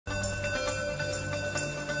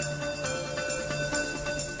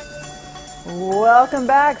Welcome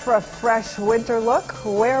back for a fresh winter look.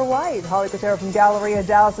 Wear white. Holly Quintero from Galleria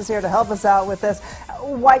Dallas is here to help us out with this.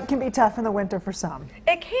 White can be tough in the winter for some.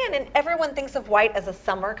 It can, and everyone thinks of white as a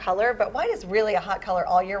summer color, but white is really a hot color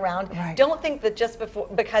all year round. Right. Don't think that just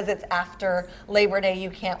because it's after Labor Day you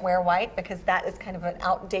can't wear white, because that is kind of an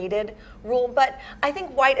outdated rule. But I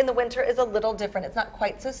think white in the winter is a little different. It's not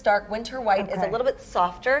quite so stark. Winter white is a little bit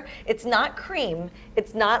softer. It's not cream.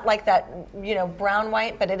 It's not like that, brown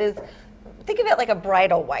white, but it is. Think of it like a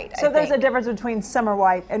bridal white. So there's a difference between summer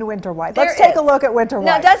white and winter white. Let's take a look at winter white.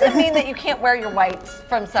 Now, it doesn't mean that you can't wear your whites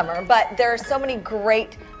from summer, but there are so many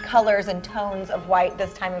great colors and tones of white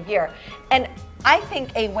this time of year. And I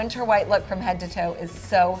think a winter white look from head to toe is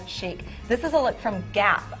so chic. This is a look from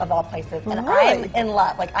Gap, of all places, and I'm in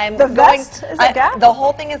love. Like, I'm the vest is it Gap? The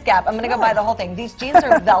whole thing is Gap. I'm going to go buy the whole thing. These jeans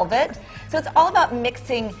are velvet, so it's all about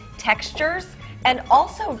mixing textures. And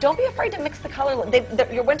also, don't be afraid to mix the color.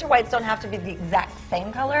 Your winter whites don't have to be the exact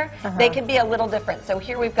same color. They can be a little different. So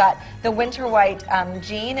here we've got the winter white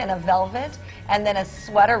jean and a velvet, and then a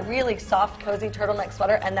sweater, really soft, cozy turtleneck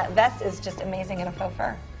sweater, and that vest is just amazing in a faux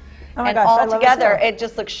fur. Oh my and gosh, all I love together, it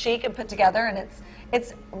just looks chic and put together, and it's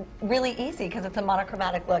really easy because it's a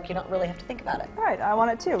monochromatic look. You don't really have to think about it. All right, I want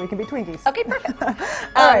it too. We can be Twinkies. Okay, perfect.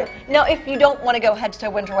 All right. Now, if you don't want to go head to toe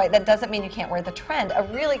winter white, that doesn't mean you can't wear the trend. A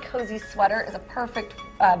really cozy sweater is a perfect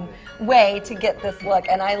way to get this look,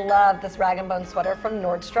 and I love this rag & bone sweater from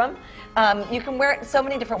Nordstrom. You can wear it so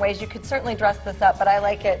many different ways. You could certainly dress this up, but I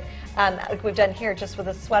like it like we've done here, just with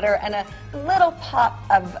a sweater and a little pop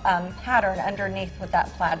of pattern underneath with that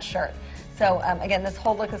plaid shirt. So again, this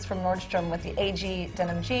whole look is from Nordstrom with the AG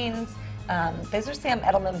denim jeans. These are Sam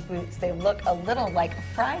Edelman boots. They look a little like a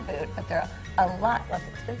Frye boot, but they're a lot less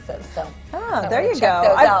expensive. So there you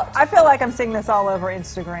go. I feel like I'm seeing this all over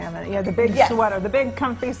Instagram, and the big sweater, the big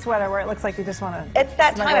comfy sweater where it looks like you just want to. It's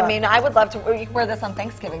that time. I mean, I would love to. You can wear this on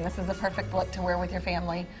Thanksgiving. This is a perfect look to wear with your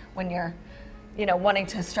family when you're, wanting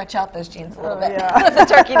to stretch out those jeans a little bit. With the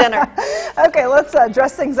turkey dinner. Okay, let's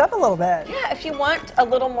dress things up a little bit. Yeah, if you want a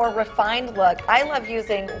little more refined look, I love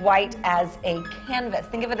using white as a canvas.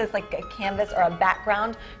 Think of it as like a canvas or a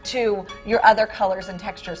background to your other colors and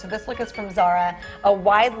textures. So this look is from Zara. A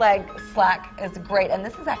wide leg slack is great, and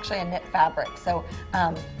this is actually a knit fabric, so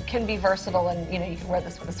can be versatile, and you can wear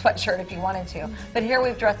this with a sweatshirt if you wanted to. But here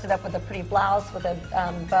we've dressed it up with a pretty blouse with a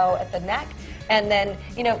bow at the neck. And then,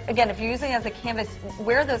 again, if you're using it as a canvas,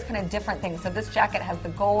 wear those kind of different things. So this jacket has the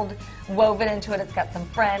gold woven into it. It's got some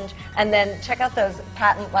fringe. And then check out those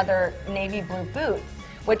patent leather navy blue boots,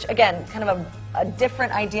 which, again, kind of a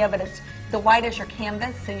different idea, but it's the white is your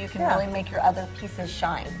canvas, so you can really make your other pieces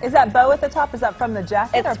shine. Is that bow at the top? Is that from the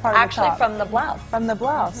jacket or part of the top? It's actually from the blouse. From the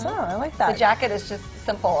blouse. Oh, I like that. The jacket is just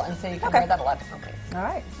simple, and so you can wear that a lot of different ways. All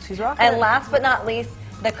right, she's rocking. And last but not least,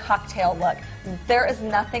 the cocktail look. There is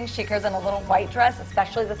nothing chicer than a little white dress,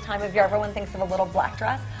 especially this time of year. Everyone thinks of a little black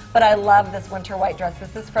dress, but I love this winter white dress.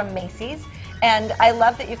 This is from Macy's, and I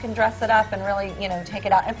love that you can dress it up and really, take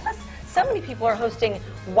it out. And plus, so many people are hosting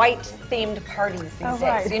white-themed parties these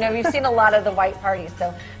days. You've seen a lot of the white parties,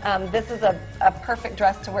 so this is a perfect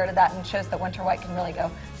dress to wear to that, and shows that winter white can really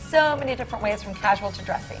go so many different ways, from casual to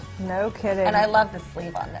dressy. No kidding. And I love the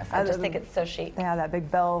sleeve on this. I just think it's so chic. Yeah, that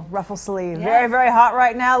big bell ruffle sleeve. Yes. Very, very hot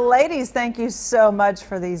right now. Ladies, thank you so much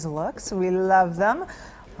for these looks. We love them.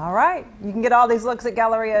 All right. You can get all these looks at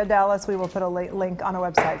Galleria Dallas. We will put a link on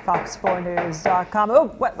our website, fox4news.com.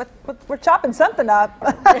 Oh, we're chopping something up.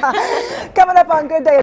 Coming up on Good Day.